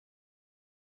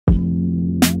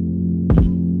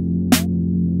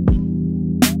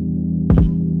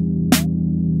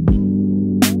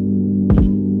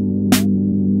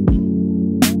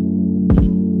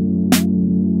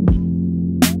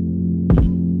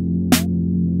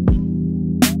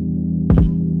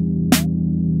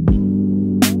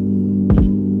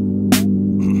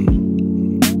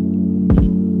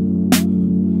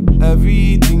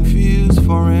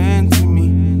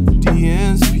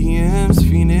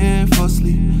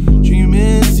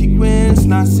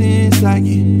nonsense. I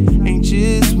get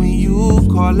anxious when you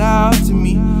call out to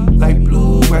me. Like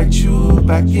blue, write you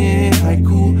back in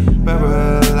haiku.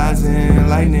 Paralyzing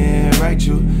lightning, write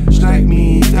you. Strike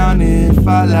me down if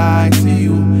I lie to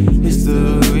you.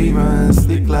 History runs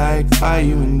thick like fire.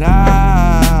 You and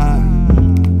I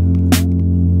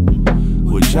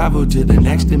will travel to the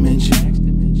next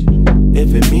dimension,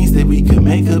 if it means that we could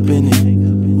make up in it.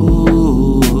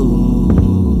 Ooh,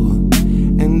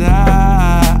 and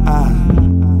I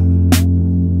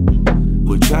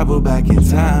would travel back in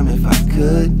time if I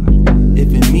could,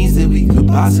 if it means that we could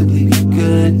possibly be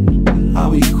good. Are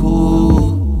we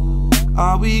cool?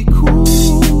 Are we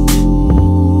cool?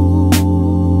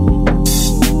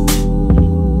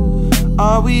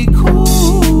 Are we cool?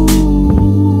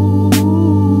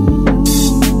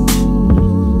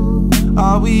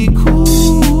 Are we cool?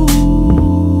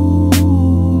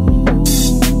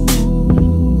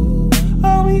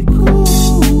 Are we cool?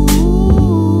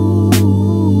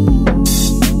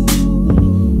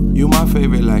 You my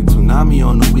favorite like tsunami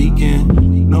on the weekend.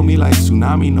 Know me like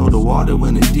tsunami, know the water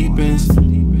when it deepens.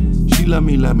 She love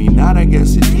me not, I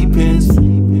guess it depends.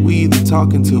 We either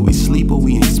talk until we sleep or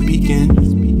we ain't speaking.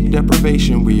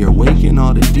 Deprivation, we awaken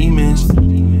all the demons.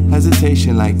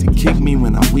 Hesitation like to kick me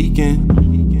when I'm weakened.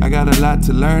 I got a lot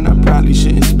to learn, I probably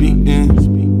shouldn't speak then.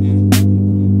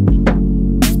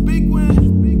 Speak when.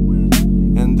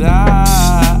 And I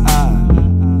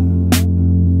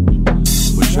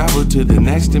will travel to the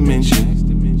next dimension,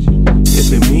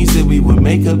 if it means that we would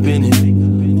make up in it.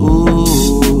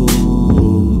 Ooh,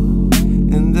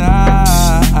 and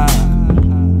I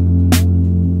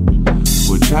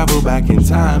would travel back in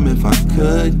time if I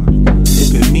could,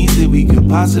 if it means that we could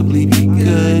possibly be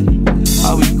good.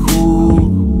 Are we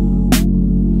cool?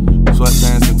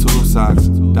 Sweatpants and tube socks,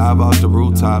 dive off the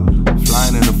rooftop,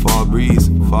 flying in the fall breeze,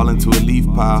 fall into a leaf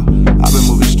pile. I've been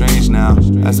moving strange now,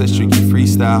 that's that tricky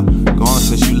freestyle. Gone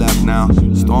since you left now,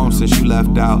 storm since you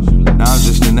left out. Now I'm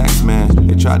just the next man.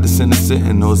 They tried to send a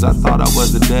sentinels, I thought I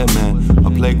was a dead man.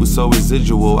 My plague was so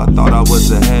residual, I thought I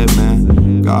was ahead,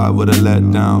 man. God would've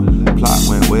let down, plot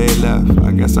went way left,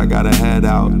 I guess I gotta head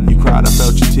out. You cried, I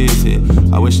felt your tears hit.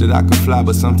 I wish that I could fly,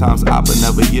 but sometimes I would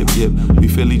never yip. We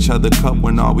fill each other cup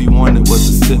when all we wanted was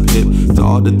a sip hit. To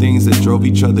all the things that drove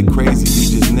each other crazy, we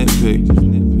just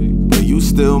nitpicked. But you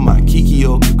still my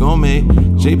Kikyo Kagome.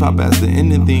 J-pop as the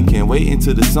ending thing, can't wait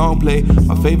until the song play.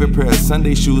 My favorite pair of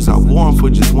Sunday shoes, I wore them for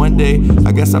just one day.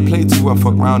 I guess I played too rough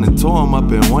around and tore them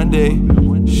up in one day.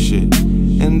 Shit.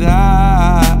 And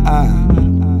I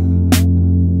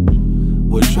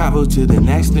would travel to the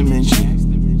next dimension,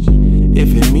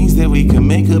 if it means that we can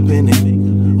make up in it.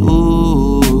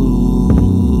 Ooh,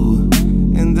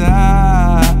 and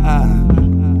I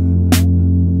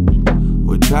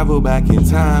would travel back in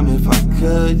time if I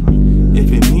could,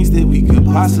 if it means that we could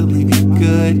possibly be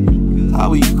good. Are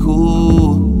we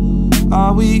cool?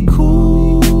 Are we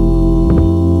cool?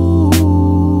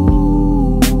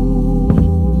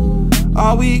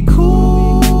 Are we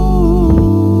cool?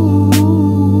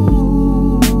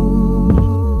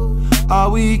 Are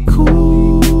we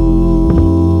cool?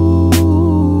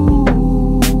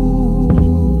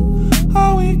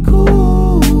 Are we cool?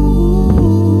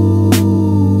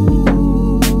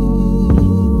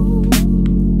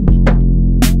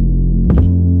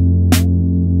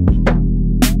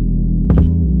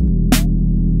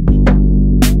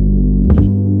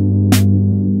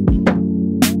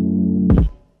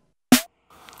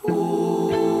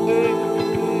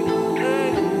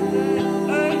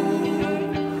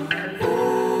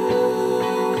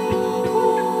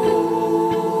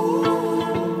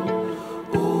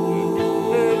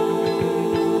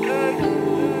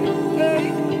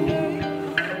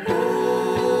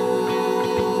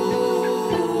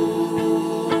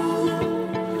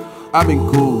 I've been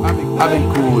cool,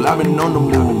 I've been on the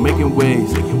move, making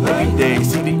waves every day.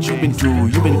 See that you've been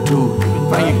through,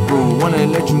 find your groove. Wanna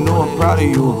let you know I'm proud of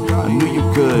you. I knew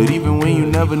you could, even when you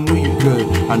never knew you could.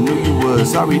 I knew you would,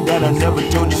 sorry that I never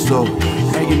told you so.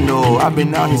 Now you know, I've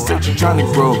been out here searching, trying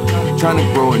to grow.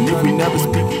 And if we never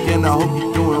speak again, I hope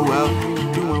you're doing well.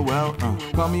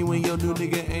 Call me when your new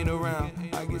nigga ain't around.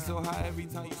 I get so high every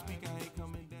time you speak.